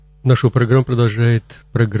Нашу программу продолжает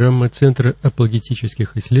программа Центра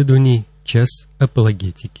апологетических исследований «Час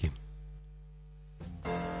апологетики».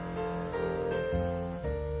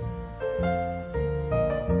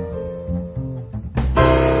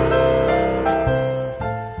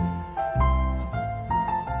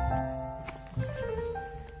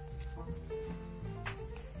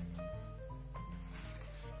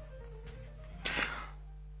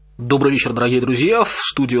 Добрый вечер, дорогие друзья. В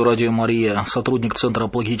студию «Радио Мария» сотрудник Центра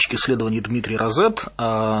апологетических исследований Дмитрий Розет.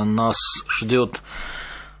 Нас ждет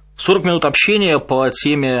 40 минут общения по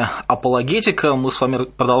теме апологетика. Мы с вами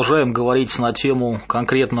продолжаем говорить на тему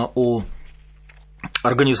конкретно о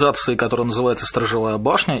организации, которая называется «Сторожевая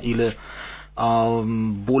башня», или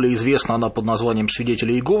более известна она под названием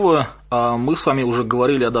 «Свидетели Иеговы». Мы с вами уже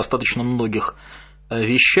говорили о достаточно многих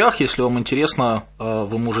вещах. Если вам интересно,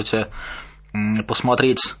 вы можете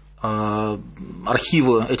посмотреть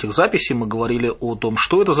архивы этих записей. Мы говорили о том,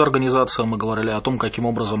 что это за организация, мы говорили о том, каким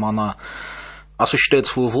образом она осуществляет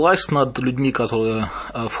свою власть над людьми, которые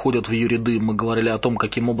входят в ее ряды. Мы говорили о том,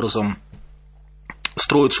 каким образом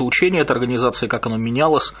строится учение этой организации, как оно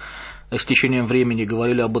менялось с течением времени,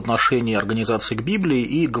 говорили об отношении организации к Библии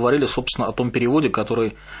и говорили, собственно, о том переводе,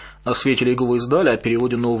 который Свидетели Иеговы издали, о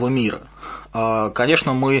переводе Нового мира.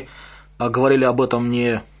 Конечно, мы говорили об этом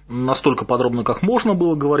не настолько подробно, как можно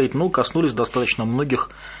было говорить, но коснулись достаточно многих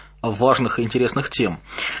важных и интересных тем.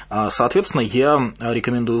 Соответственно, я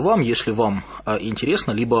рекомендую вам, если вам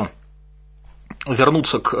интересно, либо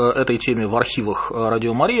вернуться к этой теме в архивах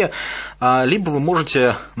 «Радио Мария», либо вы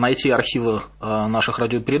можете найти архивы наших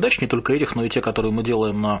радиопередач, не только этих, но и те, которые мы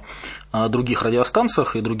делаем на других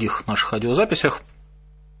радиостанциях и других наших радиозаписях,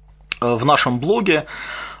 в нашем блоге.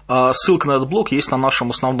 Ссылка на этот блог есть на нашем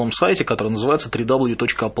основном сайте, который называется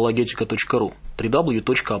www.apologetica.ru.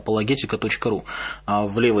 www.apologetica.ru.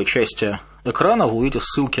 В левой части экрана вы увидите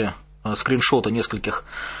ссылки, скриншоты нескольких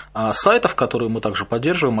сайтов, которые мы также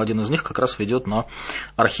поддерживаем. Один из них как раз ведет на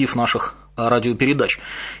архив наших радиопередач.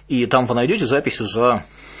 И там вы найдете записи за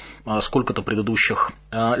сколько-то предыдущих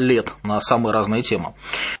лет на самые разные темы.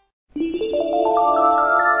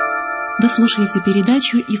 Вы слушаете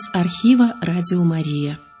передачу из архива «Радио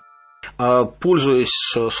Мария».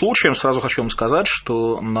 Пользуясь случаем, сразу хочу вам сказать,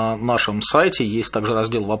 что на нашем сайте есть также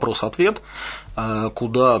раздел «Вопрос-ответ»,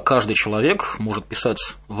 куда каждый человек может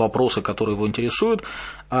писать вопросы, которые его интересуют.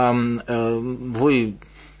 Вы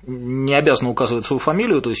не обязаны указывать свою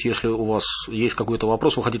фамилию, то есть если у вас есть какой-то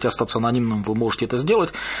вопрос, вы хотите остаться анонимным, вы можете это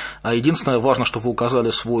сделать. Единственное, важно, чтобы вы указали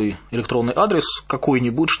свой электронный адрес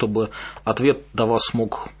какой-нибудь, чтобы ответ до вас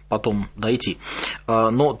смог потом дойти.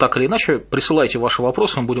 Но так или иначе, присылайте ваши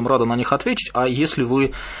вопросы, мы будем рады на них ответить. А если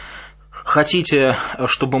вы хотите,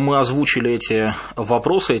 чтобы мы озвучили эти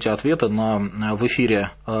вопросы, эти ответы в эфире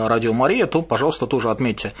 «Радио Мария», то, пожалуйста, тоже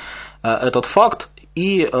отметьте этот факт.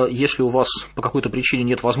 И если у вас по какой-то причине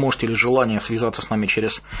нет возможности или желания связаться с нами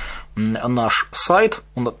через наш сайт,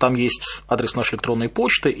 там есть адрес нашей электронной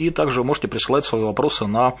почты, и также можете присылать свои вопросы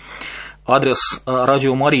на адрес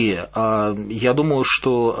 «Радио Мария». Я думаю,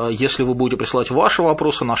 что если вы будете присылать ваши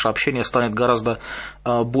вопросы, наше общение станет гораздо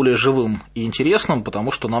более живым и интересным,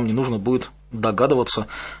 потому что нам не нужно будет догадываться,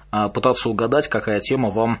 пытаться угадать, какая тема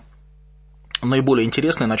вам наиболее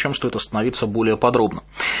интересно и на чем стоит остановиться более подробно.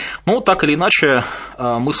 Ну, так или иначе,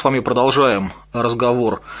 мы с вами продолжаем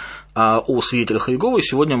разговор о свидетелях Иеговы.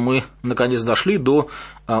 Сегодня мы, наконец, дошли до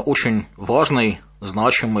очень важной,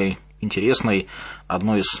 значимой, интересной,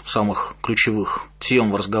 одной из самых ключевых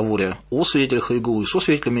тем в разговоре о свидетелях Иеговы и со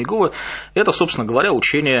свидетелями Иеговы. Это, собственно говоря,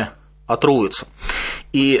 учение о Троице.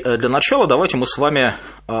 И для начала давайте мы с вами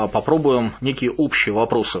попробуем некие общие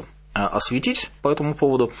вопросы осветить по этому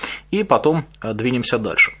поводу, и потом двинемся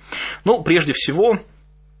дальше. Ну, прежде всего,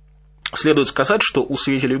 следует сказать, что у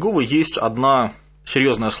свидетелей Иеговы есть одна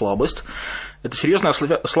серьезная слабость. Эта серьезная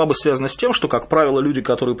слабость связана с тем, что, как правило, люди,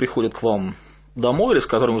 которые приходят к вам домой или с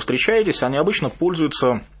которыми вы встречаетесь, они обычно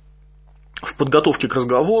пользуются в подготовке к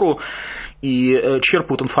разговору и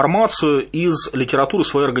черпают информацию из литературы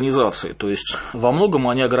своей организации. То есть во многом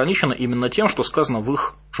они ограничены именно тем, что сказано в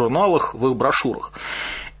их журналах, в их брошюрах.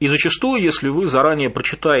 И зачастую, если вы заранее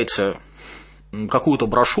прочитаете какую-то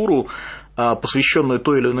брошюру, посвященную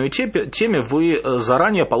той или иной теме, вы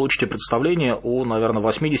заранее получите представление о, наверное,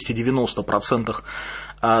 80-90%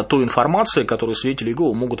 той информации, которую свидетели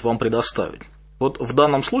Иеговы могут вам предоставить. Вот в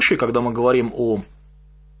данном случае, когда мы говорим о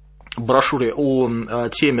брошюре, о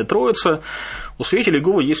теме Троицы, у свидетелей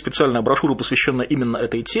Иеговы есть специальная брошюра, посвященная именно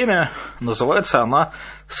этой теме. Называется она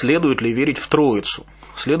 «Следует ли верить в Троицу?».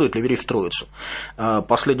 «Следует ли верить в Троицу?».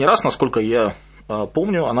 Последний раз, насколько я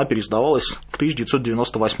помню, она переиздавалась в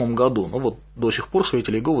 1998 году. Ну вот до сих пор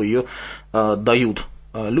свидетели Иеговы ее дают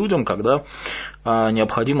людям, когда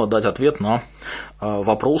необходимо дать ответ на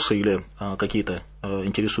вопросы или какие-то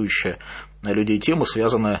интересующие людей темы,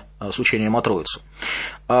 связанные с учением о Троице.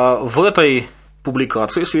 В этой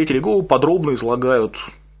публикации свидетели Иеговы подробно излагают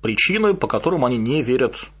причины, по которым они не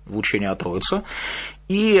верят в учение о Троице.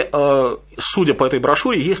 И, судя по этой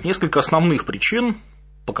брошюре, есть несколько основных причин,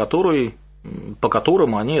 по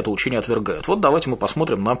которым они это учение отвергают. Вот давайте мы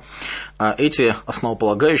посмотрим на эти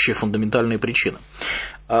основополагающие фундаментальные причины.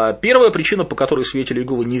 Первая причина, по которой свидетели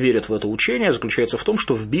Иеговы не верят в это учение, заключается в том,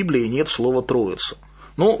 что в Библии нет слова «Троица».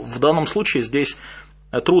 Ну, в данном случае здесь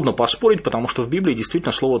трудно поспорить, потому что в Библии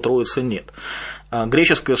действительно слова «Троица» нет.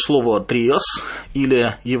 Греческое слово «триас»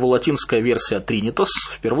 или его латинская версия «тринитас»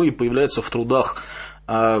 впервые появляется в трудах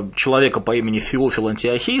человека по имени Феофил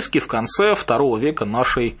Антиохийский в конце II века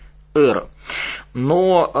нашей эры.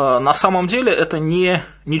 Но на самом деле это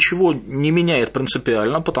ничего не меняет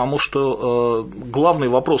принципиально, потому что главный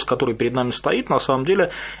вопрос, который перед нами стоит, на самом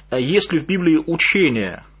деле, есть ли в Библии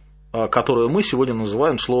учение, которое мы сегодня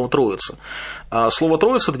называем словом «Троица». Слово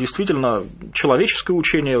 «Троица» – это действительно человеческое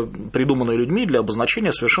учение, придуманное людьми для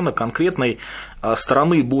обозначения совершенно конкретной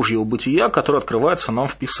стороны Божьего бытия, которая открывается нам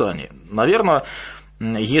в Писании. Наверное,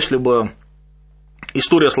 если бы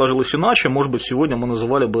история сложилась иначе, может быть, сегодня мы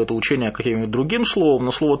называли бы это учение каким-нибудь другим словом,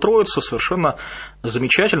 но слово «Троица» совершенно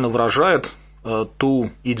замечательно выражает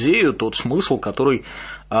ту идею, тот смысл, который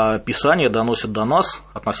Писание доносит до нас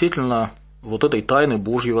относительно вот этой тайны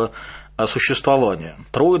Божьего существования.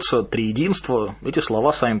 Троица, триединство, эти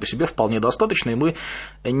слова сами по себе вполне достаточны, и мы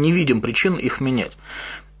не видим причин их менять.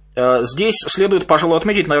 Здесь следует, пожалуй,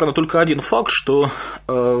 отметить, наверное, только один факт, что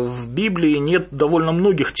в Библии нет довольно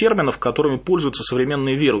многих терминов, которыми пользуются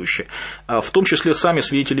современные верующие, в том числе сами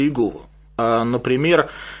свидетели Иеговы. Например,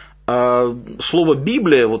 слово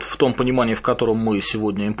 «Библия», вот в том понимании, в котором мы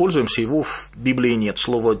сегодня им пользуемся, его в Библии нет.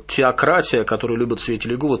 Слово «теократия», которое любят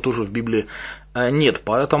свидетели Иеговы, тоже в Библии нет.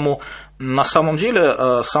 Поэтому на самом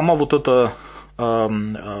деле сама вот эта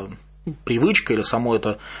привычка или само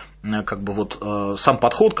это сам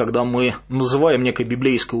подход, когда мы называем некое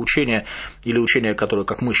библейское учение или учение, которое,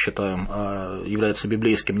 как мы считаем, является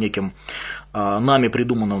библейским неким нами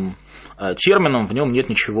придуманным термином, в нем нет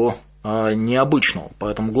ничего необычного.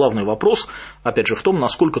 Поэтому главный вопрос, опять же, в том,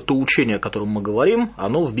 насколько то учение, о котором мы говорим,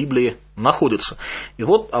 оно в Библии находится. И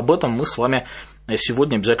вот об этом мы с вами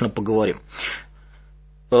сегодня обязательно поговорим.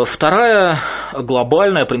 Вторая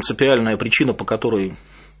глобальная, принципиальная причина, по которой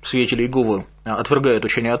свидетели Иеговы отвергают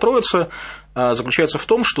учение о Троице, заключается в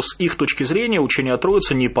том, что с их точки зрения учение о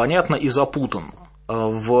Троице непонятно и запутанно.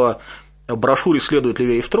 В брошюре «Следует ли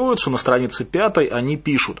верить в Троицу» на странице 5 они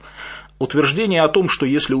пишут: утверждение о том, что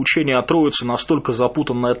если учение о Троице настолько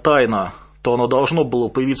запутанная тайна, то оно должно было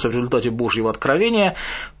появиться в результате Божьего откровения,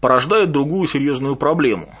 порождает другую серьезную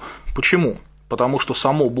проблему. Почему? Потому что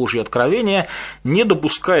само Божье откровение не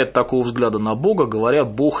допускает такого взгляда на Бога, говоря: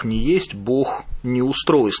 «Бог не есть, Бог не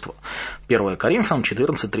устройство». 1 Коринфянам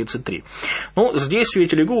 14:33. Ну, здесь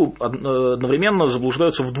свидетели Иеговы одновременно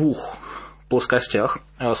заблуждаются в двух плоскостях.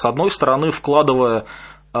 С одной стороны, вкладывая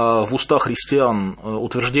в уста христиан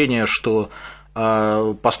утверждение, что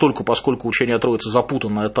поскольку учение о Троице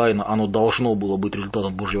запутанная тайна, оно должно было быть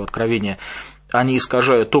результатом Божьего откровения, они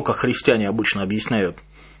искажают то, как христиане обычно объясняют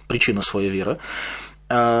причины своей веры.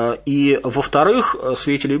 И, во-вторых,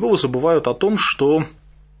 свидетели Иеговы забывают о том, что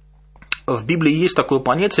в Библии есть такое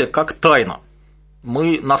понятие, как тайна.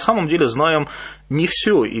 Мы на самом деле знаем не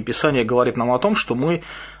все, и Писание говорит нам о том, что мы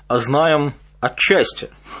знаем отчасти.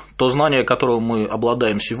 То знание, которым мы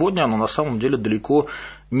обладаем сегодня, оно на самом деле далеко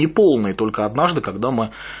не полное. Только однажды, когда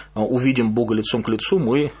мы увидим Бога лицом к лицу,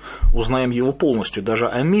 мы узнаем Его полностью. Даже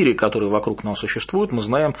о мире, который вокруг нас существует, мы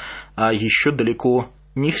знаем еще далеко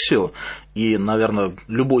не все. И, наверное,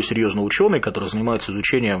 любой серьезный ученый, который занимается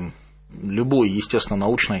изучением любой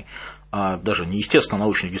естественно-научной, даже не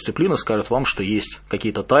естественно-научной дисциплины, скажет вам, что есть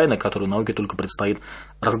какие-то тайны, которые науке только предстоит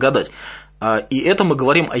разгадать. И это мы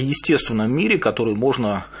говорим о естественном мире, который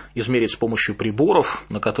можно измерить с помощью приборов,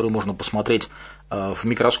 на которые можно посмотреть в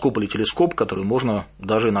микроскоп или телескоп, который можно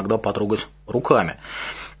даже иногда потрогать руками.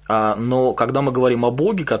 Но когда мы говорим о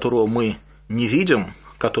Боге, которого мы не видим,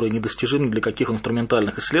 который недостижим для каких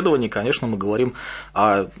инструментальных исследований, конечно, мы говорим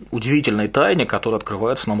о удивительной тайне, которая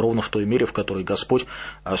открывается нам ровно в той мере, в которой Господь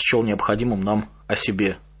счел необходимым нам о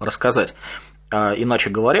себе рассказать.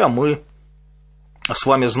 Иначе говоря, мы с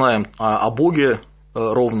вами знаем о Боге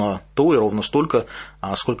ровно то и ровно столько,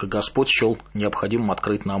 сколько Господь счел необходимым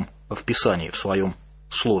открыть нам в Писании, в Своем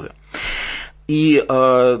Слове. И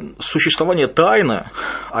существование тайны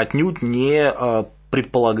отнюдь не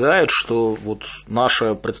предполагает, что вот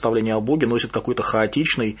наше представление о Боге носит какой-то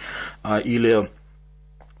хаотичный или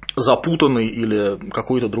запутанный или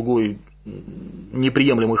какой-то другой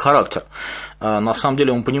неприемлемый характер. На самом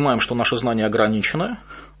деле мы понимаем, что наше знание ограничено,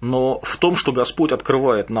 но в том, что Господь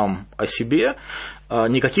открывает нам о себе,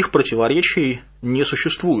 никаких противоречий не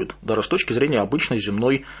существует, даже с точки зрения обычной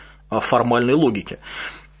земной формальной логики.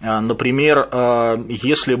 Например,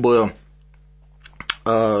 если бы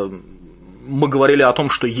мы говорили о том,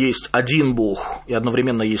 что есть один Бог и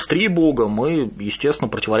одновременно есть три Бога, мы, естественно,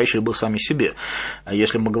 противоречили бы сами себе.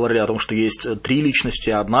 Если бы мы говорили о том, что есть три личности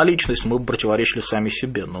и одна личность, мы бы противоречили сами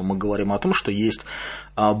себе. Но мы говорим о том, что есть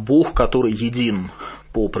Бог, который един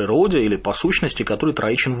по природе или по сущности, который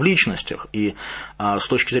троичен в личностях. И с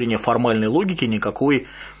точки зрения формальной логики никакого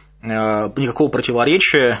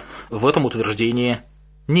противоречия в этом утверждении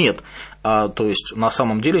нет. То есть, на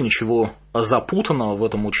самом деле, ничего запутанного в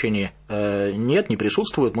этом учении нет, не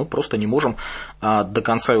присутствует, мы просто не можем до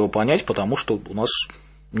конца его понять, потому что у нас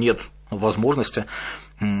нет возможности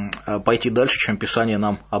пойти дальше, чем Писание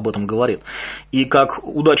нам об этом говорит. И как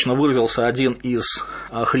удачно выразился один из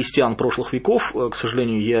христиан прошлых веков, к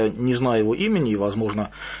сожалению, я не знаю его имени, и,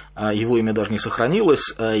 возможно, его имя даже не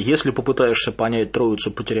сохранилось: если попытаешься понять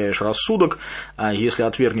Троицу, потеряешь рассудок, а если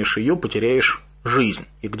отвергнешь ее, потеряешь жизнь.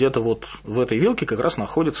 И где-то вот в этой вилке как раз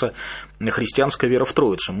находится христианская вера в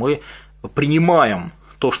Троицу. Мы принимаем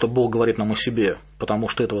то, что Бог говорит нам о себе, потому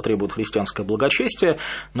что этого требует христианское благочестие,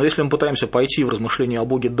 но если мы пытаемся пойти в размышления о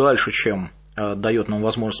Боге дальше, чем дает нам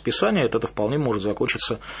возможность Писания, это вполне может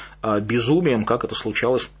закончиться безумием, как это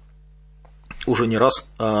случалось уже не раз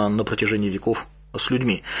на протяжении веков с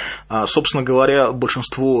людьми. Собственно говоря,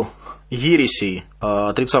 большинство ересей,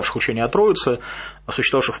 отрицавших учение о Троице,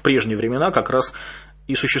 существовавших в прежние времена, как раз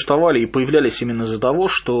и существовали, и появлялись именно из-за того,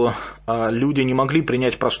 что люди не могли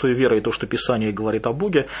принять простой верой то, что Писание говорит о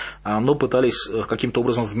Боге, но пытались каким-то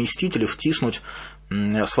образом вместить или втиснуть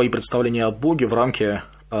свои представления о Боге в рамки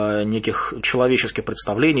неких человеческих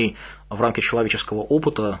представлений, в рамки человеческого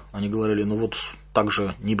опыта. Они говорили, ну вот так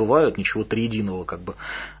же не бывает, ничего триединого, как бы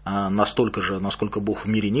настолько же, насколько Бог в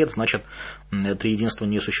мире нет, значит, триединства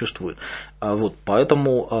не существует. Вот,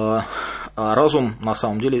 поэтому разум на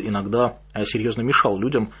самом деле иногда серьезно мешал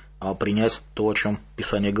людям принять то, о чем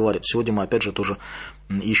Писание говорит. Сегодня мы опять же тоже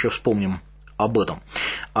еще вспомним об этом.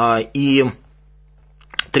 И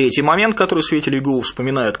третий момент, который свидетели Иеговы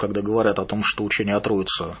вспоминают, когда говорят о том, что учение о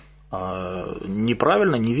Троице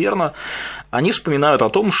неправильно, неверно, они вспоминают о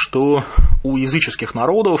том, что у языческих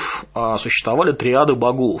народов существовали триады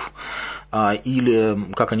богов.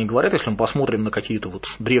 Или, как они говорят, если мы посмотрим на какие-то вот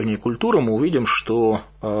древние культуры, мы увидим, что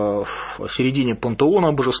в середине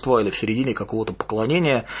пантеона божества или в середине какого-то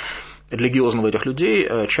поклонения религиозного этих людей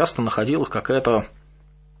часто находилась какая-то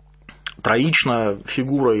троичная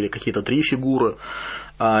фигура или какие-то три фигуры.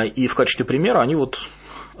 И в качестве примера они вот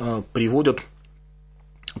приводят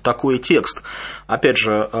такой текст. Опять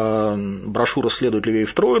же, брошюра «Следует ли вере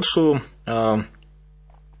в Троицу»,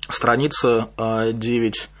 страница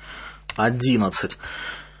 9.11.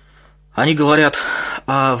 Они говорят,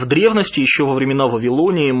 в древности, еще во времена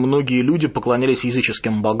Вавилонии, многие люди поклонялись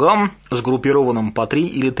языческим богам, сгруппированным по три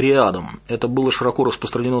или триадам. Это было широко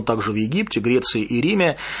распространено также в Египте, Греции и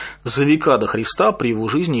Риме за века до Христа, при его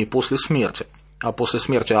жизни и после смерти. А после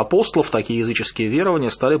смерти апостолов такие языческие верования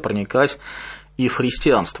стали проникать и в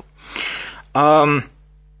христианство.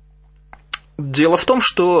 Дело в том,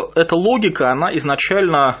 что эта логика, она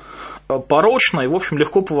изначально порочна и, в общем,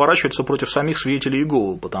 легко поворачивается против самих свидетелей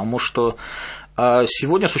Иеговы, потому что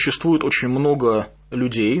сегодня существует очень много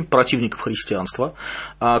людей, противников христианства,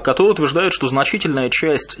 которые утверждают, что значительная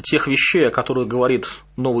часть тех вещей, о которых говорит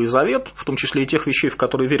Новый Завет, в том числе и тех вещей, в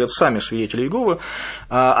которые верят сами свидетели Иеговы,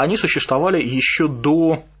 они существовали еще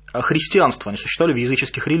до христианства, они существовали в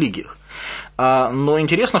языческих религиях. Но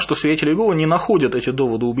интересно, что свидетели Иеговы не находят эти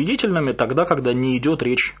доводы убедительными тогда, когда не идет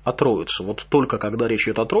речь о Троице. Вот только когда речь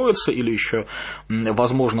идет о Троице или еще,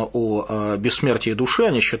 возможно, о бессмертии души,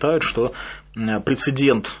 они считают, что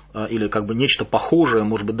прецедент или как бы нечто похожее,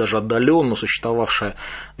 может быть, даже отдаленно существовавшее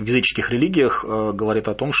в языческих религиях, говорит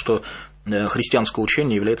о том, что христианское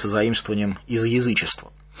учение является заимствованием из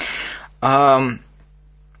язычества.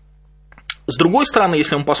 С другой стороны,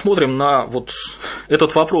 если мы посмотрим на вот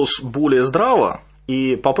этот вопрос более здраво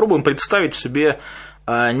и попробуем представить себе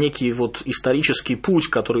некий вот исторический путь,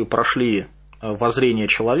 который прошли воззрения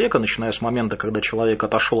человека, начиная с момента, когда человек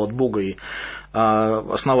отошел от Бога и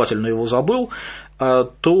основательно его забыл,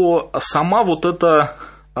 то сама вот эта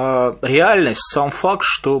реальность, сам факт,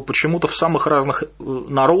 что почему-то в самых разных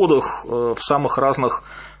народах, в самых разных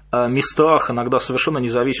местах, иногда совершенно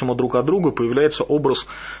независимо друг от друга, появляется образ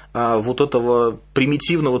вот этого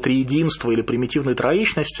примитивного триединства или примитивной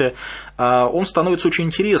троичности, он становится очень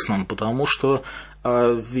интересным, потому что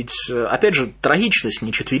ведь, опять же, троичность,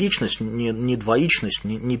 не четверичность, не двоичность,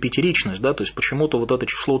 не пятеричность, да, то есть почему-то вот это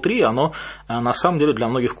число 3, оно на самом деле для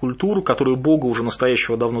многих культур, которые Бога уже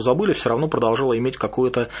настоящего давно забыли, все равно продолжало иметь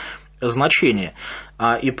какое-то значение.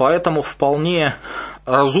 И поэтому вполне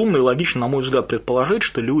разумно и логично, на мой взгляд, предположить,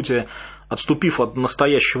 что люди, отступив от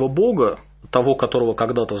настоящего Бога, того, которого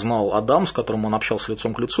когда-то знал Адам, с которым он общался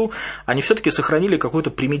лицом к лицу, они все-таки сохранили какое-то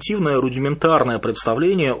примитивное, рудиментарное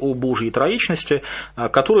представление о Божьей троичности,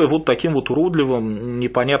 которое вот таким вот уродливым,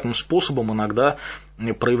 непонятным способом иногда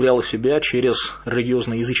проявляло себя через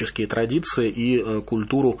религиозно-языческие традиции и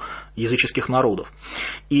культуру языческих народов.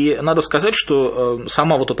 И надо сказать, что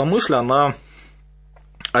сама вот эта мысль, она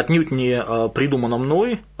отнюдь не придумана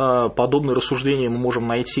мной. Подобные рассуждения мы можем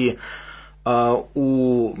найти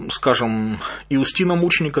у, скажем, Иустина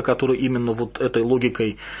Мученика, который именно вот этой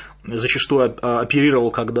логикой зачастую оперировал,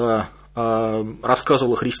 когда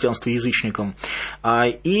рассказывал о христианстве язычникам.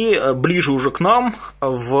 И ближе уже к нам,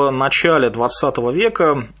 в начале XX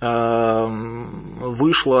века,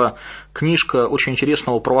 вышла книжка очень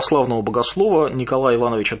интересного православного богослова Николая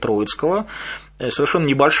Ивановича Троицкого, совершенно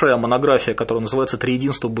небольшая монография, которая называется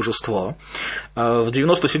 «Триединство божества». В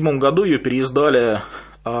 1997 году ее переиздали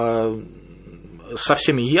со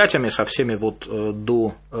всеми ятями, со всеми вот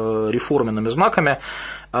до реформенными знаками,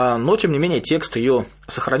 но, тем не менее, текст ее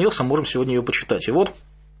сохранился, можем сегодня ее почитать. И вот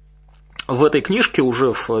в этой книжке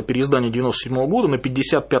уже в переиздании 1997 года на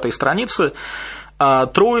 55-й странице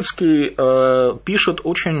Троицкий пишет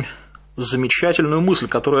очень замечательную мысль,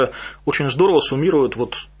 которая очень здорово суммирует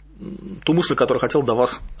вот ту мысль, которую хотел до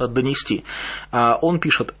вас донести. Он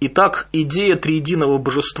пишет: «Итак, идея триединого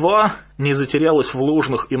божества не затерялась в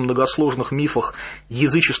ложных и многосложных мифах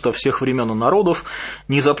язычества всех времен и народов,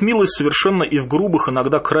 не затмилась совершенно и в грубых,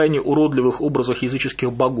 иногда крайне уродливых образах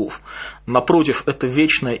языческих богов. Напротив, эта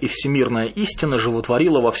вечная и всемирная истина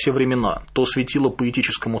животворила во все времена, то светила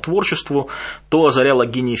поэтическому творчеству, то озаряла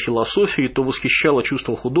гений философии, то восхищала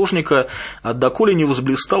чувство художника, доколе не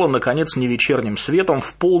возблистала, наконец, не вечерним светом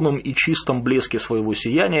в полном и чистом блеске своего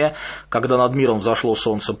сияния, когда над миром взошло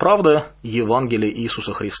солнце правды, Евангелие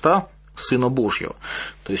Иисуса Христа, Сына Божьего».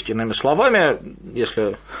 То есть, иными словами,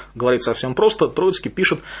 если говорить совсем просто, Троицкий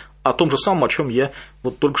пишет о том же самом, о чем я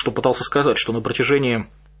вот только что пытался сказать, что на протяжении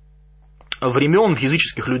времен в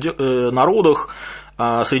языческих народах,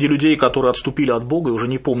 среди людей, которые отступили от Бога и уже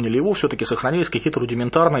не помнили его, все-таки сохранились какие-то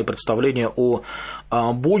рудиментарные представления о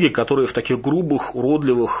Боге, которые в таких грубых,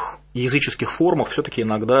 уродливых языческих формах все-таки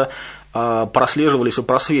иногда прослеживались и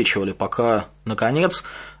просвечивали, пока, наконец,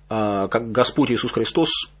 как Господь Иисус Христос,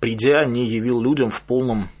 придя, не явил людям в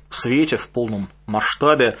полном свете, в полном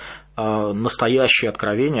масштабе настоящее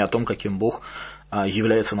откровение о том, каким Бог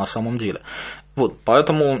является на самом деле. Вот,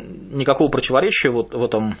 поэтому никакого противоречия вот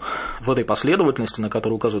в этой последовательности, на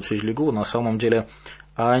которую указывает свидетель Иеговы, на самом деле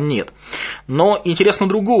нет. Но интересно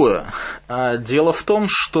другое. Дело в том,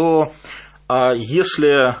 что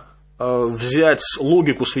если взять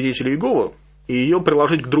логику свидетелей Иеговы и ее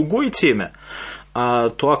приложить к другой теме,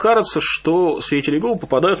 то окажется, что свидетели Иеговы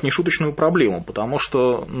попадают в нешуточную проблему, потому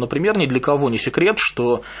что, например, ни для кого не секрет,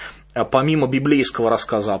 что помимо библейского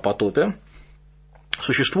рассказа о потопе,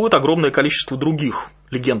 существует огромное количество других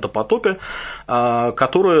легенд о потопе,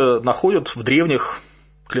 которые находят в древних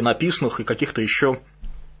клинописных и каких-то еще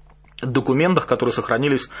документах, которые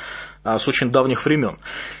сохранились с очень давних времен.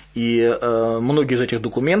 И многие из этих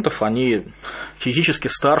документов, они физически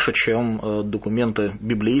старше, чем документы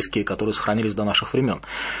библейские, которые сохранились до наших времен.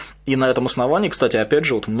 И на этом основании, кстати, опять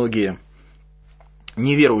же, вот многие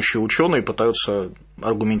неверующие ученые пытаются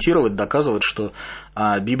аргументировать, доказывать, что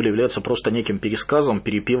Библия является просто неким пересказом,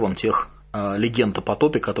 перепевом тех легенд о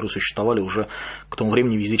потопе, которые существовали уже к тому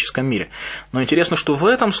времени в языческом мире. Но интересно, что в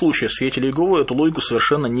этом случае свидетели Иеговы эту логику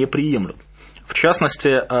совершенно не приемлют. В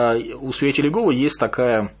частности, у свидетелей Иеговы есть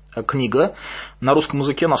такая книга. На русском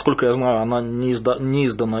языке, насколько я знаю, она не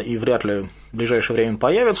издана и вряд ли в ближайшее время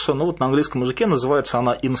появится, но вот на английском языке называется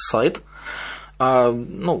она «Insight».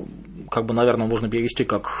 Наверное, можно перевести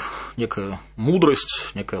как некая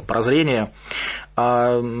мудрость, некое прозрение.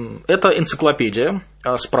 Это энциклопедия,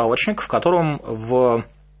 справочник, в котором в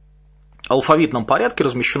алфавитном порядке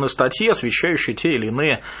размещены статьи, освещающие те или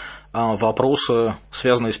иные вопросы,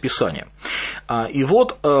 связанные с Писанием. И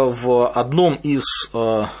вот в одном из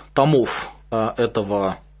томов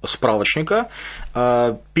этого справочника,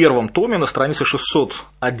 в первом томе на странице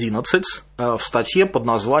 611 в статье под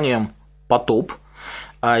названием «Потоп»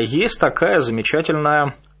 есть такая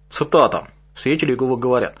замечательная цитата. Свидетели Иеговы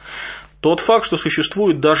говорят: «Тот факт, что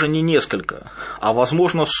существует даже не несколько, а,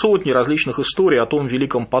 возможно, сотни различных историй о том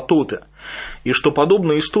великом потопе, и что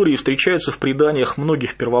подобные истории встречаются в преданиях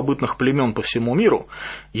многих первобытных племен по всему миру,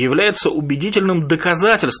 является убедительным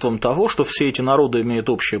доказательством того, что все эти народы имеют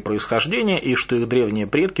общее происхождение и что их древние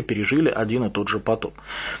предки пережили один и тот же потоп».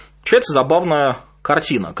 Получается забавная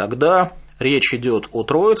картина, когда речь идет о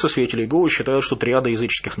Троице, свидетели Иеговы считают, что триада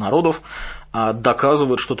языческих народов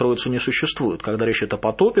доказывают, что Троица не существует. Когда речь идет о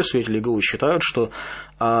потопе, свидетели Иеговы считают, что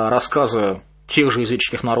рассказы тех же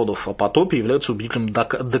языческих народов о потопе являются убедительным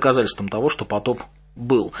доказательством того, что потоп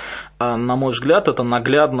был. На мой взгляд, это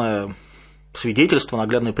наглядное свидетельство,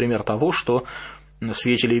 наглядный пример того, что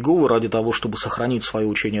свидетели Иеговы ради того, чтобы сохранить свое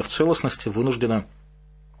учение в целостности, вынуждены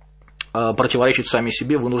противоречить сами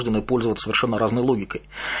себе, вынуждены пользоваться совершенно разной логикой.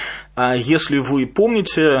 Если вы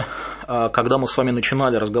помните, когда мы с вами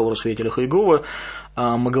начинали разговор о свидетелях Иеговы,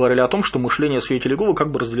 мы говорили о том, что мышление свидетелей Иеговы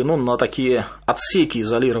как бы разделено на такие отсеки,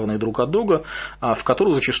 изолированные друг от друга, в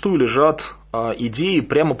которых зачастую лежат идеи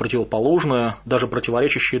прямо противоположные, даже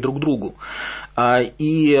противоречащие друг другу.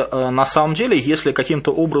 И на самом деле, если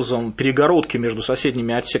каким-то образом перегородки между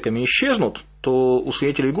соседними отсеками исчезнут, то у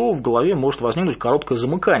свидетелей Иеговы в голове может возникнуть короткое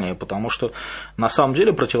замыкание, потому что на самом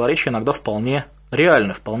деле противоречия иногда вполне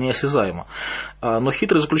реально, вполне осязаемо. Но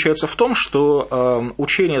хитрость заключается в том, что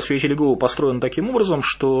учение свидетелей Иеговы построено таким образом,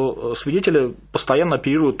 что свидетели постоянно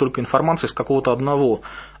оперируют только информацией из какого-то одного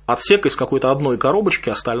отсека, из какой-то одной коробочки,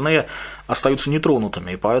 остальные остаются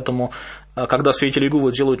нетронутыми. И поэтому, когда свидетели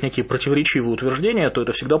Иеговы делают некие противоречивые утверждения, то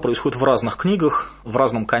это всегда происходит в разных книгах, в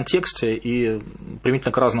разном контексте и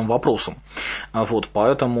применительно к разным вопросам. Вот,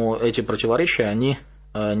 поэтому эти противоречия, они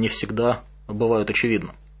не всегда бывают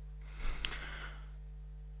очевидны.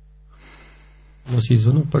 У нас есть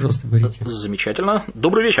звонок, пожалуйста, говорите. Замечательно.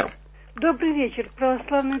 Добрый вечер. Добрый вечер,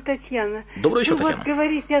 православная Татьяна. Добрый вечер, Татьяна. Вот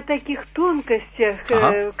говорите о таких тонкостях,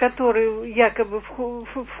 которые якобы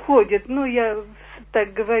входят, я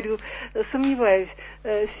так говорю, сомневаюсь,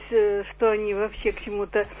 что они вообще к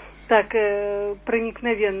чему-то так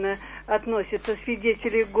проникновенно относятся,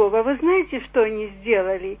 свидетели Иеговы. А вы знаете, что они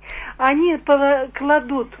сделали? Они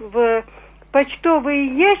кладут в почтовые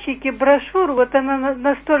ящики брошюру, вот она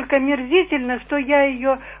настолько мерзительна, что я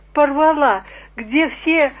ее порвала, где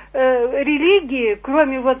все религии,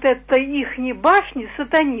 кроме вот этой ихней башни,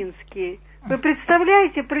 сатанинские. Вы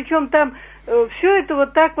представляете, причем там все это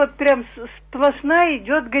вот так вот прям сплошная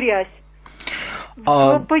идет грязь.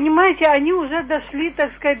 Вы понимаете, они уже дошли,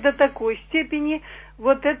 так сказать, до такой степени.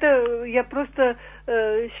 Вот это я просто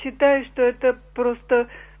считаю, что это просто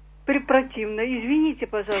препротивно. Извините,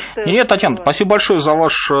 пожалуйста. Нет, Татьяна, спасибо большое за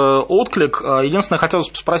ваш отклик. Единственное,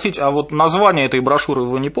 хотелось спросить, а вот название этой брошюры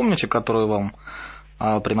вы не помните, которую вам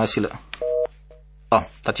приносили?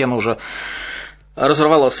 Татьяна уже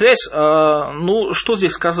разорвала связь. Что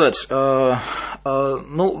здесь сказать? В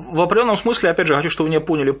определенном смысле, опять же, хочу, чтобы вы меня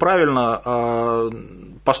поняли правильно,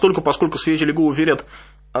 поскольку свидетели Иеговы верят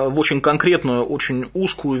в очень конкретную, очень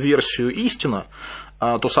узкую версию истины,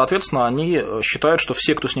 то, соответственно, они считают, что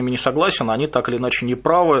все, кто с ними не согласен, они так или иначе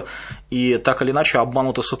неправы и так или иначе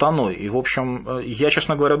обмануты сатаной. И, в общем, я,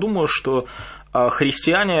 честно говоря, думаю, что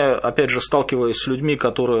христиане, опять же, сталкиваясь с людьми,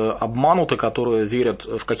 которые обмануты, которые верят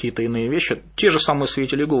в какие-то иные вещи, те же самые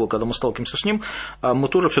свидетели Иеговы, когда мы сталкиваемся с ним, мы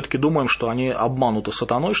тоже все-таки думаем, что они обмануты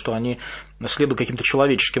сатаной, что они следуют каким-то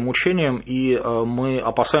человеческим учениям, и мы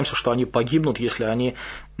опасаемся, что они погибнут, если они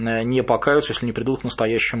не покаются, если не придут к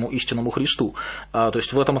настоящему истинному Христу. То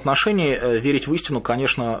есть в этом отношении верить в истину,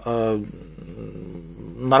 конечно,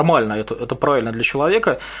 нормально, это правильно для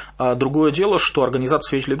человека. Другое дело, что организация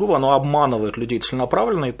свидетелей Иеговы, она обманывает людей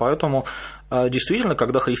целенаправленно, и поэтому действительно,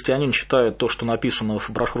 когда христианин читает то, что написано в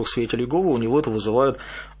брошюрах свидетелей Иеговы, у него это вызывает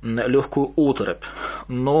легкую оторопь.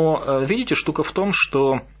 Но, видите, штука в том,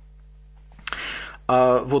 что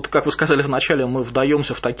вот, как вы сказали вначале, мы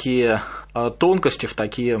вдаемся в такие тонкости, в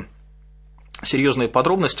такие серьезные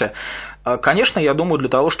подробности. Конечно, я думаю, для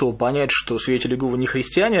того, чтобы понять, что свидетели Иеговы не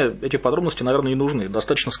христиане, эти подробности, наверное, не нужны.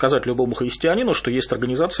 Достаточно сказать любому христианину, что есть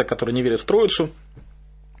организация, которая не верит в Троицу,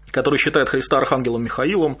 которая считает Христа архангелом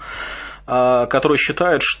Михаилом, который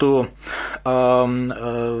считает, что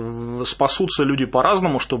спасутся люди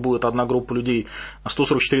по-разному, что будет одна группа людей,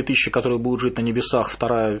 144 тысячи, которые будут жить на небесах,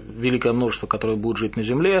 вторая великое множество, которые будут жить на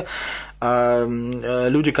земле,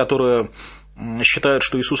 люди, которые считают,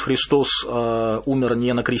 что Иисус Христос умер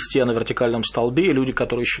не на кресте, а на вертикальном столбе, и люди,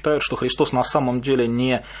 которые считают, что Христос на самом деле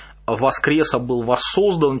не воскрес, а был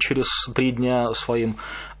воссоздан через 3 дня своим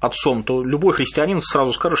Отцом, то любой христианин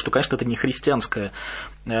сразу скажет, что, конечно, это не христианское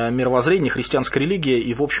мировоззрение, не христианская религия,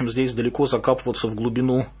 и, в общем, здесь далеко закапываться в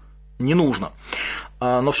глубину не нужно.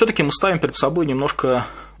 Но все-таки мы ставим перед собой немножко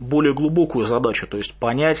более глубокую задачу, то есть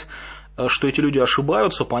понять, что эти люди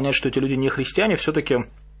ошибаются, понять, что эти люди не христиане, все-таки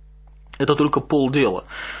это только полдела.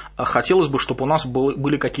 Хотелось бы, чтобы у нас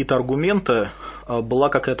были какие-то аргументы, была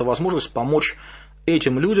какая-то возможность помочь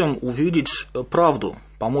этим людям увидеть правду,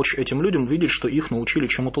 помочь этим людям увидеть, что их научили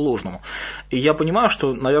чему-то ложному. И я понимаю,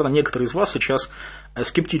 что, наверное, некоторые из вас сейчас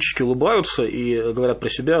скептически улыбаются и говорят про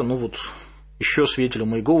себя, ну вот, еще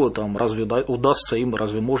свидетелям Иеговы, там, разве удастся им,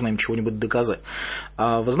 разве можно им чего-нибудь доказать?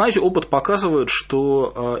 Вы знаете, опыт показывает,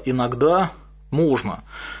 что иногда можно.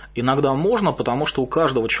 Иногда можно, потому что у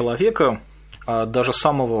каждого человека, даже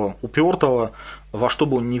самого упертого, во что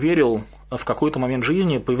бы он ни верил, в какой-то момент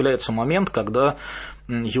жизни появляется момент, когда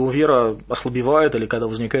его вера ослабевает или когда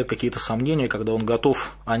возникают какие-то сомнения, когда он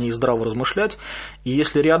готов о ней здраво размышлять. И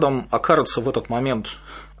если рядом окажется в этот момент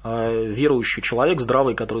верующий человек,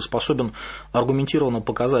 здравый, который способен аргументированно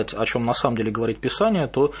показать, о чем на самом деле говорит Писание,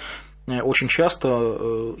 то очень часто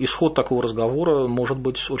исход такого разговора может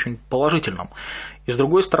быть очень положительным. И с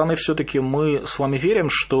другой стороны, все-таки мы с вами верим,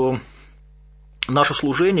 что наше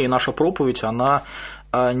служение и наша проповедь, она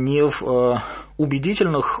не в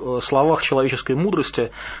убедительных словах человеческой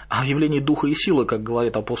мудрости, а в явлении духа и силы, как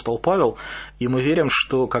говорит апостол Павел. И мы верим,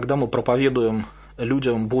 что когда мы проповедуем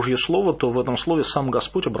людям Божье Слово, то в этом Слове сам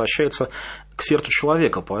Господь обращается к сердцу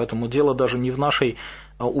человека. Поэтому дело даже не в нашей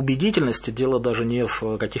убедительности, дело даже не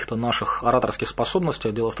в каких-то наших ораторских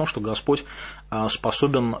способностях, дело в том, что Господь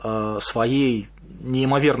способен своей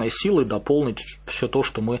неимоверной силой дополнить все то,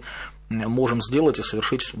 что мы можем сделать и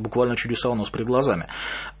совершить буквально чудеса у нас перед глазами.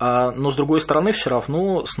 Но, с другой стороны, все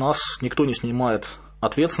равно с нас никто не снимает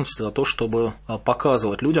ответственности за то, чтобы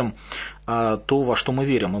показывать людям то, во что мы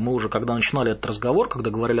верим. И мы уже, когда начинали этот разговор,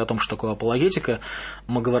 когда говорили о том, что такое апологетика,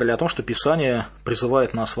 мы говорили о том, что Писание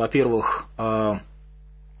призывает нас, во-первых,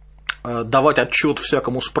 давать отчет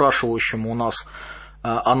всякому спрашивающему у нас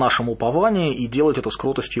о нашем уповании и делать это с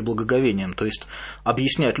кротостью и благоговением, то есть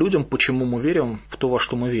объяснять людям, почему мы верим в то, во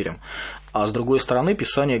что мы верим. А с другой стороны,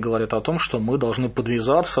 Писание говорит о том, что мы должны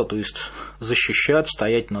подвязаться, то есть защищать,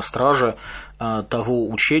 стоять на страже того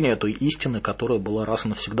учения, той истины, которая была раз и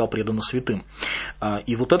навсегда предана святым.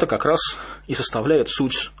 И вот это как раз и составляет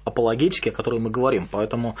суть апологетики, о которой мы говорим.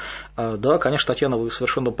 Поэтому, да, конечно, Татьяна, вы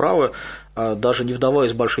совершенно правы, даже не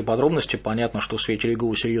вдаваясь в большие подробности, понятно, что у свидетелей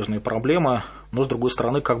Иеговы серьезные проблемы, но с другой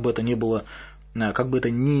стороны, как бы это ни было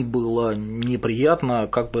неприятно,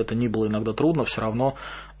 как бы это ни было иногда трудно, все равно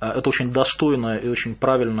это очень достойное и очень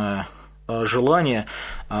правильное желание,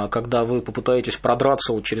 когда вы попытаетесь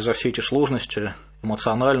продраться вот через все эти сложности,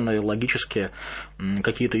 эмоциональные, логические,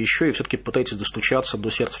 какие-то еще, и все-таки попытаетесь достучаться до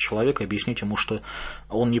сердца человека, объяснить ему, что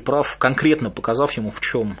он не прав, конкретно показав ему, в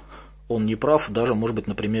чем он не прав, даже, может быть,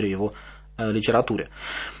 на примере его литературы.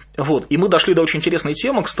 Вот. И мы дошли до очень интересной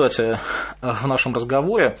темы, кстати, в нашем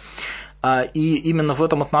разговоре. И именно в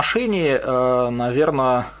этом отношении,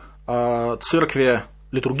 наверное, церкви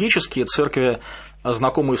литургические, церкви,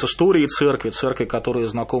 знакомые с историей церкви, церкви, которые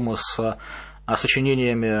знакомы с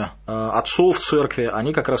сочинениями отцов церкви,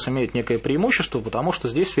 они как раз имеют некое преимущество, потому что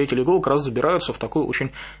здесь свидетели Иеговы как раз забираются в такую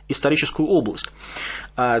очень историческую область.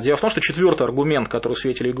 Дело в том, что 4-й аргумент, который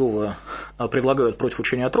свидетели Иеговы предлагают против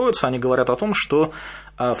учения о Троице, они говорят о том, что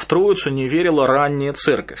в Троицу не верила ранняя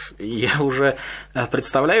церковь. И я уже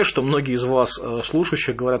представляю, что многие из вас,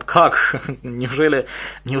 слушающих, говорят, как, неужели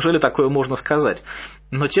такое можно сказать?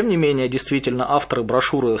 Но, тем не менее, действительно, авторы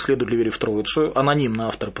брошюры «Следует ли верить в Троицу», анонимные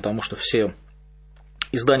авторы, потому что все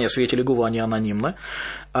издания свидетелей Иеговы, они анонимны,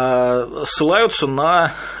 ссылаются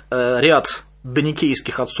на ряд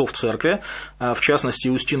доникейских отцов церкви, в частности,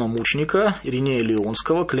 Иустина Мученика, Иринея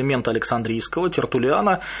Лионского, Климента Александрийского,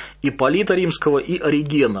 Тертулиана, Ипполита Римского и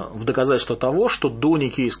Оригена, в доказательство того, что до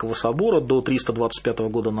Никейского собора, до 325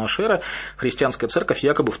 года нашей эры, христианская церковь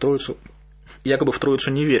якобы в Троицу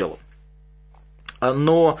не верила.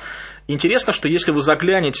 Но интересно, что если вы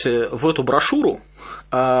заглянете в эту брошюру,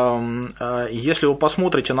 если вы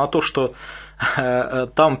посмотрите на то, что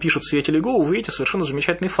там пишут свидетели Иеговы, вы увидите совершенно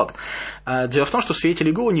замечательный факт. Дело в том, что свидетели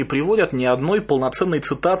Иеговы не приводят ни одной полноценной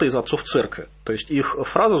цитаты из отцов церкви. То есть их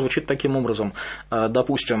фраза звучит таким образом.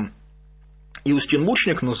 Допустим, Иустин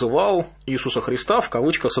Мученик называл Иисуса Христа в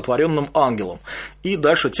кавычках сотворенным ангелом. И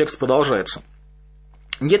дальше текст продолжается.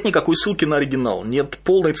 нет никакой ссылки на оригинал, нет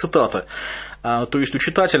полной цитаты. То есть у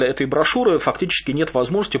читателя этой брошюры фактически нет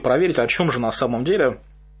возможности проверить, о чем же на самом деле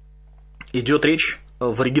идет речь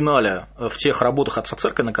в оригинале, в тех работах отца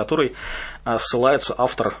церкви, на которые ссылается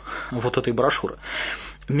автор вот этой брошюры.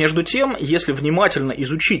 Между тем, если внимательно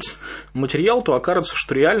изучить материал, то окажется,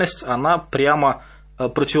 что реальность, она прямо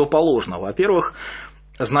противоположна. Во-первых,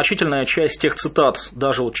 значительная часть тех цитат,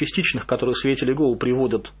 даже вот частичных, которые свидетели Иеговы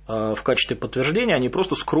приводят в качестве подтверждения, они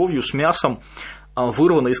просто с кровью, с мясом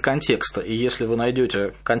вырваны из контекста. И если вы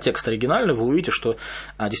найдете контекст оригинальный, вы увидите, что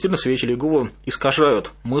действительно свидетели Иеговы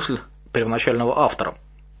искажают мысль первоначального автора.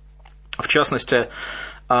 В частности,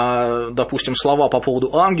 допустим, слова по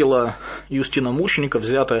поводу ангела Юстина Мученика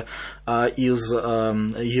взяты из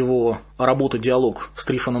его работы «Диалог с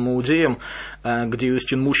Трифоном Иудеем», где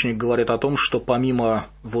Юстин Мученик говорит о том, что помимо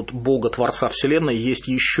вот Бога, Творца Вселенной, есть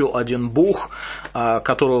еще один Бог,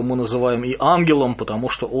 которого мы называем и ангелом, потому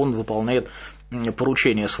что он выполняет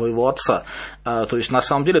поручение своего отца. То есть, на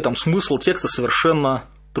самом деле, там смысл текста совершенно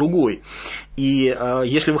другой. И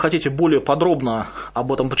если вы хотите более подробно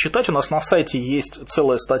об этом почитать, у нас на сайте есть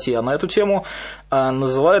целая статья на эту тему.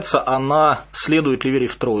 Называется она «Следует ли верить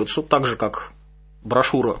в Троицу?», так же, как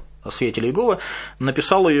брошюра свидетелей Иеговы.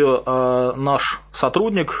 Написал ее наш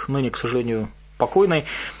сотрудник, ныне, к сожалению, покойный,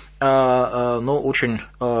 но очень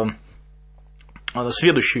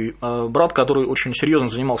сведущий брат, который очень серьезно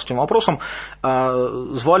занимался этим вопросом.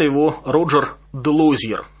 Звали его Роджер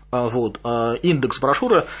Делозьер. Вот, индекс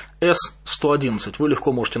брошюры S111. Вы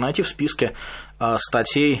легко можете найти в списке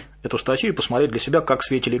статей эту статью и посмотреть для себя, как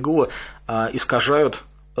свидетели Иеговы искажают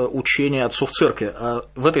учение отцов церкви.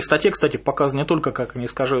 В этой статье, кстати, показано не только, как они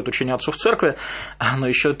искажают учение отцов церкви, но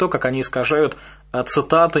еще и то, как они искажают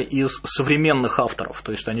цитаты из современных авторов.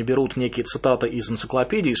 То есть они берут некие цитаты из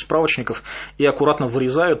энциклопедий, из справочников и аккуратно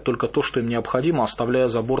вырезают только то, что им необходимо, оставляя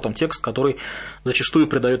за бортом текст, который зачастую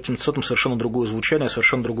придает этим цитатам совершенно другое звучание,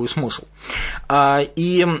 совершенно другой смысл.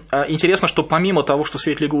 И интересно, что помимо того, что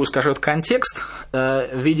свидетели Иеговы искажают контекст,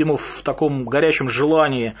 видимо, в таком горячем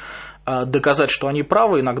желании доказать, что они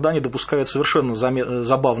правы, иногда они допускают совершенно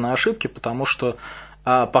забавные ошибки, потому что,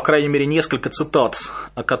 по крайней мере, несколько цитат,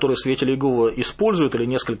 которые свидетели Иеговы используют, или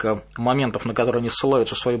несколько моментов, на которые они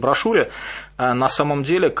ссылаются в своей брошюре, на самом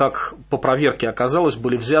деле, как по проверке оказалось,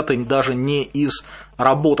 были взяты даже не из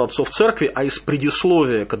работ отцов церкви, а из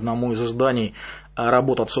предисловия к одному из изданий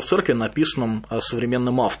работ отцов церкви, написанным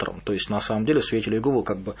современным автором. То есть, на самом деле, свидетели Иеговы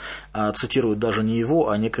как бы цитируют даже не его,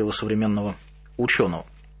 а некоего современного ученого.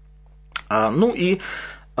 Ну и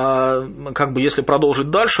как бы если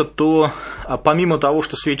продолжить дальше, то помимо того,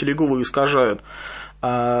 что свидетели Иеговы искажают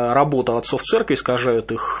работу отцов церкви,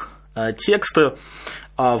 искажают их тексты,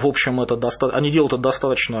 в общем, они делают это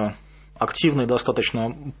достаточно активно и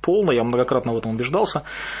достаточно полно, я многократно в этом убеждался,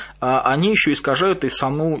 они еще искажают и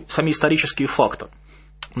сами исторические факты.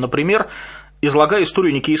 Например, излагая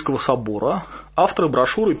историю Никейского собора, авторы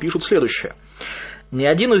брошюры пишут следующее. Ни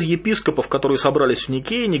один из епископов, которые собрались в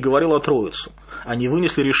Никее, не говорил о Троице. Они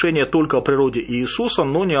вынесли решение только о природе Иисуса,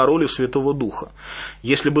 но не о роли Святого Духа.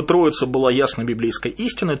 Если бы Троица была ясной библейской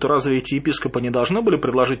истиной, то разве эти епископы не должны были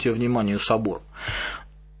предложить ее вниманию собору?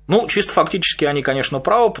 Ну, чисто фактически они, конечно,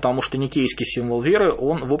 правы, потому что никейский символ веры,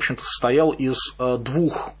 он, в общем-то, состоял из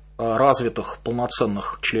двух развитых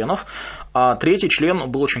полноценных членов, а третий член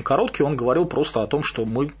был очень короткий, он говорил просто о том, что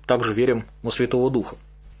мы также верим во Святого Духа.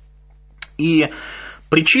 И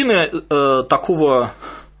причина такого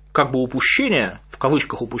как бы упущения, в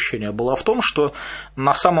кавычках упущения, была в том, что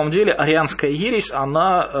на самом деле арианская ересь,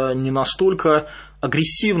 она не настолько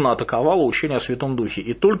агрессивно атаковала учение о Святом Духе.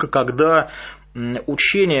 И только когда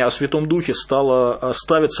учение о Святом Духе стало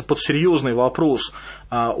ставиться под серьезный вопрос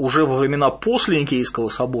уже во времена после Никейского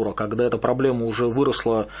собора, когда эта проблема уже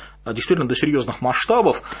выросла действительно до серьезных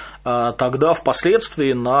масштабов, тогда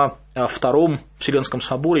впоследствии на Втором Вселенском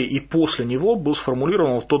соборе и после него был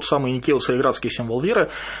сформулирован тот самый Никео-Цареградский символ веры,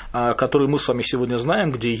 который мы с вами сегодня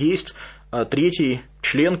знаем, где есть третий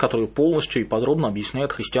член, который полностью и подробно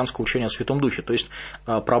объясняет христианское учение о Святом Духе. То есть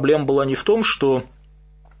проблема была не в том, что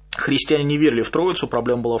христиане не верили в Троицу,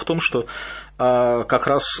 проблема была в том, что как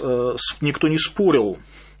раз никто не спорил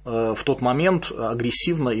в тот момент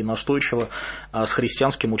агрессивно и настойчиво с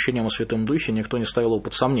христианским учением о Святом Духе, никто не ставил его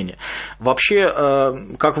под сомнение. Вообще,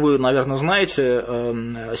 как вы, наверное, знаете,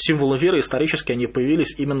 символы веры исторически они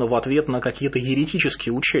появились именно в ответ на какие-то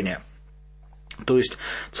еретические учения. То есть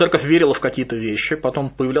церковь верила в какие-то вещи, потом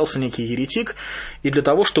появлялся некий еретик, и для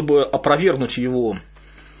того, чтобы опровергнуть его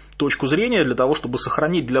точку зрения, для того, чтобы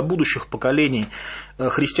сохранить для будущих поколений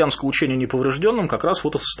христианское учение неповрежденным, как раз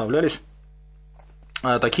вот и составлялись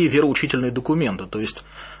такие вероучительные документы. То есть,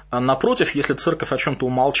 напротив, если церковь о чем-то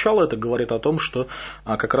умолчала, это говорит о том, что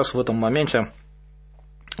как раз в этом моменте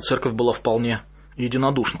церковь была вполне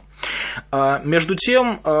единодушна. Между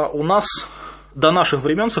тем, у нас до наших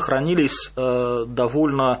времен сохранились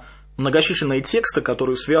довольно многочисленные тексты,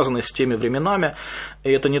 которые связаны с теми временами. И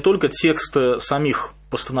это не только тексты самих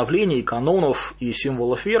постановлений, канонов и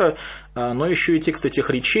символов веры, но еще и тексты тех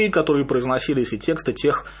речей, которые произносились, и тексты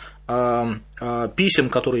тех писем,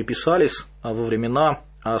 которые писались во времена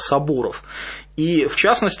соборов. И, в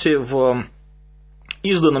частности, в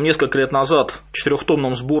изданном несколько лет назад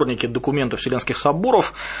 4-томном сборнике документов Вселенских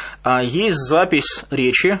соборов есть запись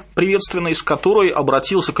речи приветственной, с которой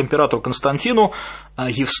обратился к императору Константину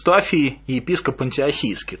Евстафий, епископ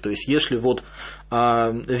Антиохийский. То есть, если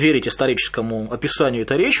верить историческому описанию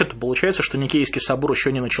этой речи, то получается, что Никейский собор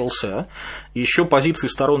еще не начался, еще позиции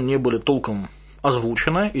сторон не были толком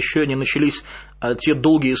озвучены, еще не начались те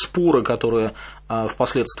долгие споры, которые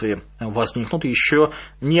впоследствии возникнут, еще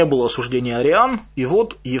не было осуждения ариан, и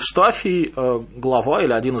вот Евстафий, глава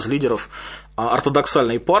или один из лидеров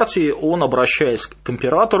ортодоксальной партии, он, обращаясь к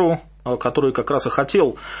императору, который как раз и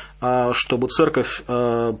хотел, чтобы церковь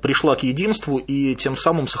пришла к единству и тем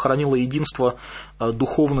самым сохранила единство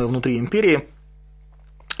духовное внутри империи,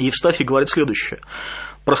 Евстафий говорит следующее: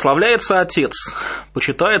 «Прославляется Отец,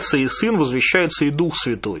 почитается и Сын, возвещается и Дух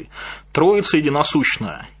Святой. Троица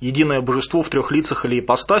единосущная, единое божество в 3 лицах или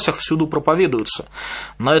ипостасях всюду проповедуется.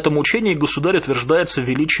 На этом учении, Государь, утверждается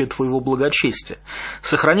величие Твоего благочестия.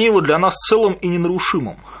 Сохрани его для нас целым и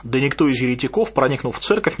ненарушимым, да никто из еретиков, проникнув в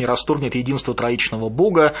церковь, не расторгнет единство троичного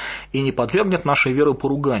Бога и не подвергнет нашей веры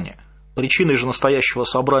поруганию. Причиной же настоящего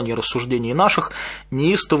собрания рассуждений наших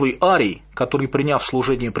неистовый Арий, который, приняв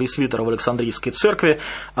служение пресвитера в Александрийской церкви,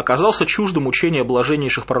 оказался чуждым учения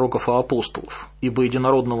блаженнейших пророков и апостолов, ибо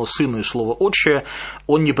единородного Сына и Слова Отчия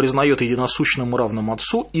он не признает единосущным и равным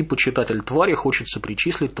Отцу, и почитатель твари хочет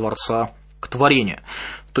сопричислить Творца к творению».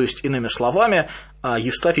 То есть, иными словами,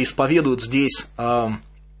 Евстафий исповедует здесь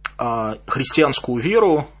христианскую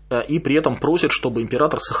веру и при этом просит, чтобы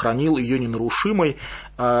император сохранил ее нерушимой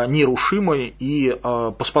и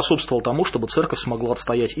поспособствовал тому, чтобы церковь смогла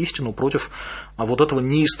отстоять истину против вот этого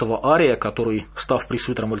неистого Ария, который, став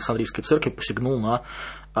пресвитером Александрийской церкви, посягнул на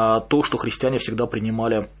то, что христиане всегда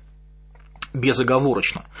принимали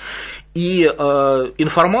безоговорочно. И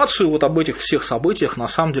информацию вот об этих всех событиях на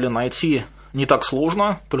самом деле найти не так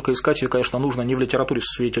сложно, только искать ее, конечно, нужно не в литературе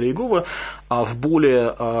Свидетелей Иеговы, а в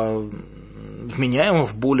более вменяемых,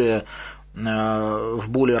 в более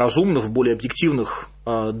разумных, в более объективных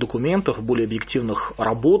документах, в более объективных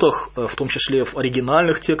работах, в том числе в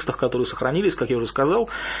оригинальных текстах, которые сохранились, как я уже сказал.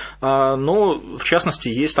 Но, в частности,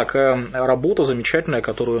 есть такая работа замечательная,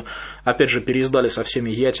 которую, опять же, переиздали со всеми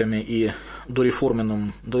ятями и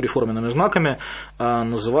дореформенными знаками.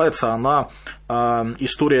 Называется она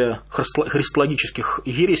 «История христологических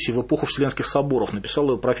ересей в эпоху Вселенских соборов». Написал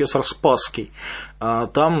ее профессор Спасский.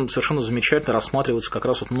 Там совершенно замечательно рассматриваются как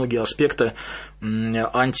раз вот многие аспекты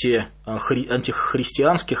антихристианских,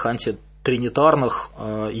 антитринитарных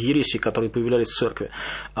ересей, которые появлялись в церкви.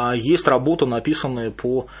 Есть работы, написанные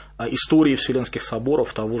по истории Вселенских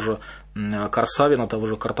соборов того же Корсавина, того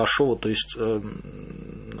же Карташова. То есть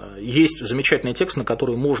есть замечательный текст, на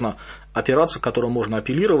который можно опираться, к которому можно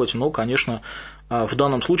апеллировать, но, конечно, в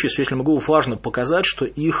данном случае свидетелям Иеговы важно показать, что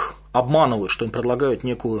их обманывают, что им предлагают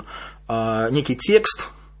некий текст,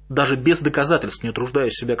 даже без доказательств, не утруждая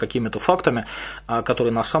себя какими-то фактами,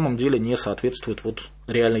 которые на самом деле не соответствуют вот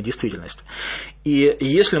реальной действительности. И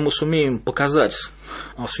если мы сумеем показать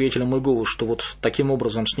свидетелям Иеговы, что вот таким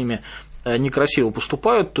образом с ними некрасиво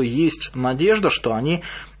поступают, то есть надежда, что они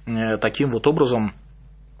таким вот образом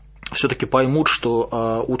все-таки поймут,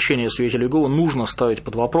 что учение Свидетелей Иеговы нужно ставить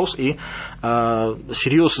под вопрос и,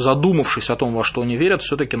 серьезно задумавшись о том, во что они верят,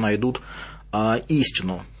 все-таки найдут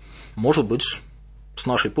истину. Может быть, с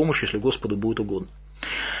нашей помощью, если Господу будет угодно.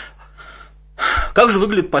 Как же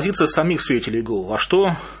выглядит позиция самих свидетелей Иеговы? Во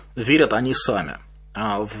что верят они сами?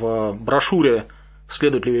 В брошюре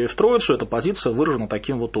 «Следует ли верить в Троицу» эта позиция выражена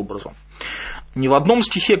таким вот образом. Ни в одном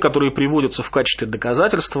стихе, который приводится в качестве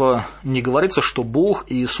доказательства, не говорится, что Бог,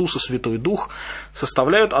 Иисус и Святой Дух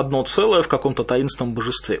составляют одно целое в каком-то таинственном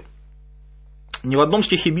божестве. Ни в одном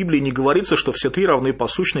стихе Библии не говорится, что все три равны по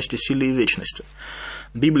сущности, силе и вечности.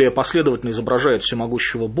 Библия последовательно изображает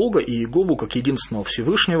всемогущего Бога и Иегову как единственного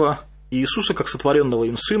Всевышнего, и Иисуса как сотворенного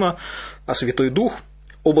им Сына, а Святой Дух,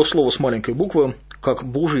 оба слова с маленькой буквы, как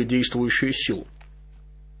Божию действующую силу.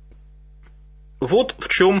 Вот в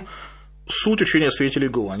чем суть учения Свидетелей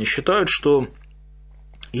Иеговы. Они считают, что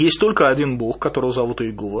есть только один Бог, которого зовут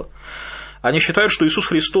Иегова, Они считают, что Иисус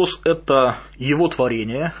Христос – это Его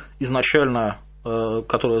творение, изначально,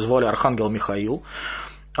 которое звали Архангел Михаил,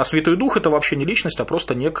 а Святой Дух – это вообще не личность, а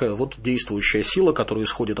просто некая вот действующая сила, которая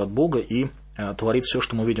исходит от Бога и творит все,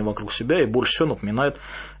 что мы видим вокруг себя, и больше всего напоминает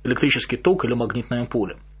электрический ток или магнитное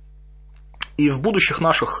поле. И в будущих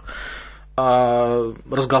наших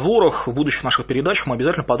разговорах, в будущих наших передачах мы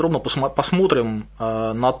обязательно подробно посмотрим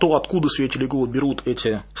на то, откуда свидетели Иеговы берут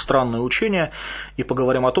эти странные учения, и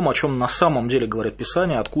поговорим о том, о чем на самом деле говорит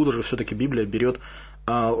Писание, откуда же все-таки Библия берет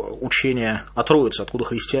учение о Троице, откуда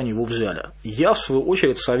христиане его взяли. Я, в свою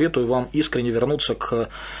очередь, советую вам искренне вернуться к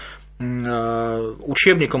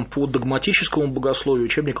учебникам по догматическому богословию,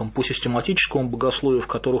 учебникам по систематическому богословию, в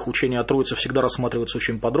которых учение о Троице всегда рассматривается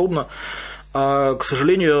очень подробно. К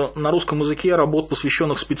сожалению, на русском языке работ,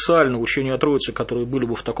 посвященных специально учению о Троице, которые были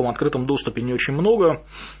бы в таком открытом доступе, не очень много.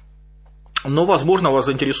 Но, возможно, вас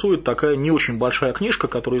заинтересует такая не очень большая книжка,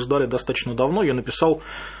 которую издали достаточно давно. Ее написал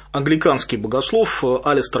англиканский богослов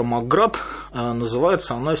Алистер Макград.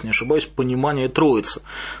 Называется она, если не ошибаюсь, «Понимание Троицы».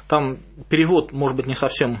 Там перевод, может быть, не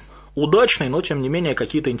совсем удачный, но, тем не менее,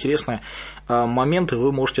 какие-то интересные моменты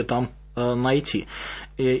вы можете там найти.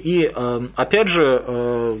 И опять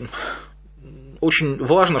же, очень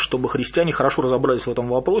важно, чтобы христиане хорошо разобрались в этом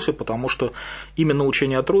вопросе, потому что именно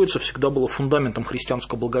учение о Троице всегда было фундаментом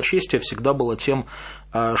христианского благочестия, всегда было тем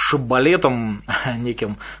шиббалетом,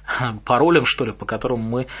 неким паролем, что ли, по которому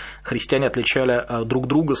мы, христиане, отличали друг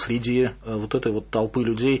друга среди вот этой вот толпы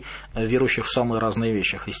людей, верующих в самые разные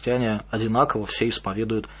вещи. Христиане одинаково все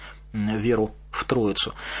исповедуют веру в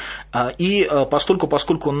Троицу. И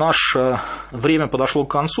поскольку наше время подошло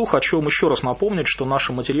к концу, хочу вам еще раз напомнить, что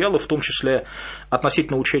наши материалы, в том числе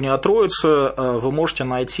относительно учения о Троице, вы можете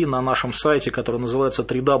найти на нашем сайте, который называется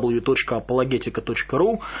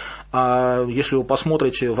www.apologetica.ru. Если вы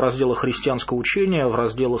посмотрите в разделах «Христианское учение», в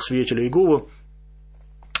разделах «Свидетелей Иеговы»,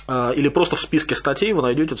 или просто в списке статей, вы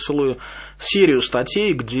найдете целую серию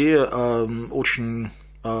статей, где очень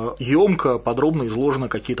емко, подробно изложены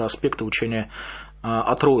какие-то аспекты учения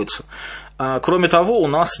о Троице. Кроме того, у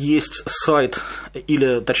нас есть сайт,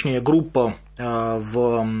 или точнее группа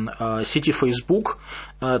в сети Facebook.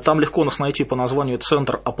 Там легко нас найти по названию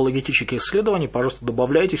 «Центр апологетических исследований». Пожалуйста,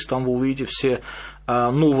 добавляйтесь, там вы увидите все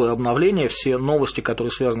новые обновления, все новости,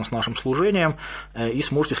 которые связаны с нашим служением, и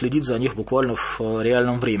сможете следить за них буквально в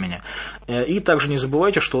реальном времени. И также не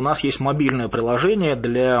забывайте, что у нас есть мобильное приложение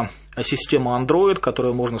для системы Android,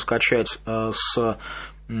 которое можно скачать с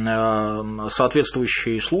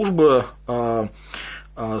соответствующей службы,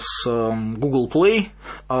 с Google Play.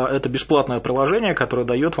 Это бесплатное приложение, которое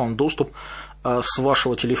дает вам доступ с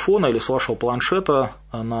вашего телефона или с вашего планшета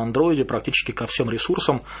на Android практически ко всем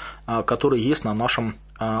ресурсам, которые есть на нашем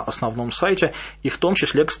основном сайте, и в том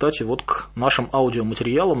числе, кстати, вот к нашим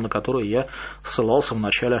аудиоматериалам, на которые я ссылался в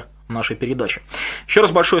начале нашей передачи. Еще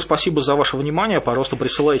раз большое спасибо за ваше внимание. Пожалуйста,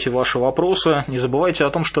 присылайте ваши вопросы. Не забывайте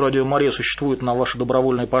о том, что Радио Мария существует на ваши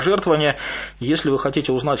добровольные пожертвования. Если вы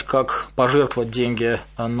хотите узнать, как пожертвовать деньги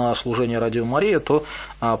на служение Радио Мария, то,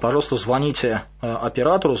 пожалуйста, звоните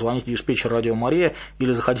оператору, звоните диспетчеру Радио Мария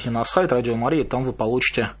или заходите на сайт Радио Мария, там вы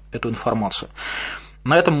получите эту информацию.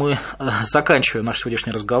 На этом мы заканчиваем наш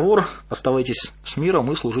сегодняшний разговор. Оставайтесь с миром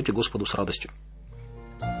и служите Господу с радостью.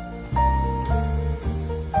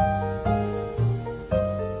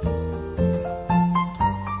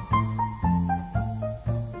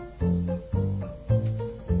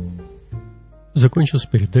 Закончилась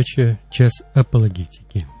передача «Час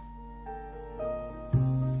апологетики».